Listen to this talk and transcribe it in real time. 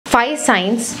5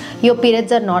 signs your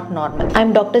periods are not normal. I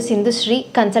am Dr. Sindhu,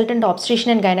 consultant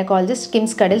obstetrician and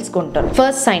gynecologist, Cuddles, Guntur.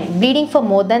 First sign, bleeding for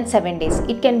more than 7 days.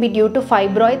 It can be due to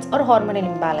fibroids or hormonal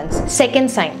imbalance.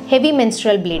 Second sign, heavy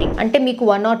menstrual bleeding. అంటే మీకు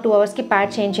 1 or 2 hours కి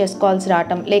pad change చేసుకోవాల్సి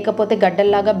రావటం, లేకపోతే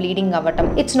గడ్డల్లాగా bleeding అవ్వటం.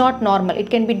 It's not normal. It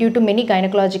can be due to many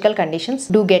gynecological conditions.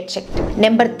 Do get checked.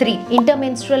 Number 3,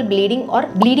 intermenstrual bleeding or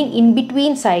bleeding in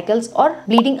between cycles or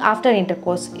bleeding after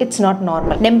intercourse. It's not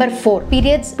normal. Number 4,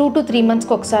 periods 2 to 3 months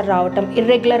కి ఒకసారి రావటం,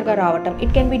 irregular గా రావటం. It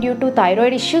can be due to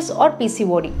thyroid issues or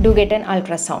PCOD. Do get an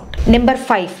ultrasound. Number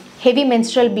 5, heavy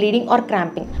menstrual bleeding are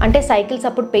cramping. అంటే cycles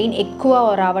అప్పుడు pain ఎక్కువ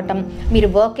రావటం, మీరు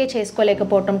వర్కే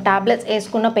చేసుకోలేకపోవటం, టాబ్లెట్స్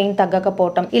వేసుకున్న పెయిన్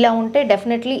తగ్గకపోవటం, ఇలా ఉంటే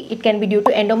definitely it can be due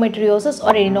to endometriosis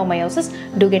are adenomyosis.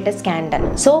 Do get a scan done.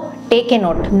 So take a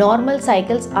note, normal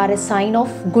cycles are a sign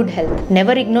of good health.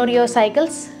 Never ignore your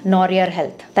cycles nor your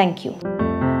health. Thank you.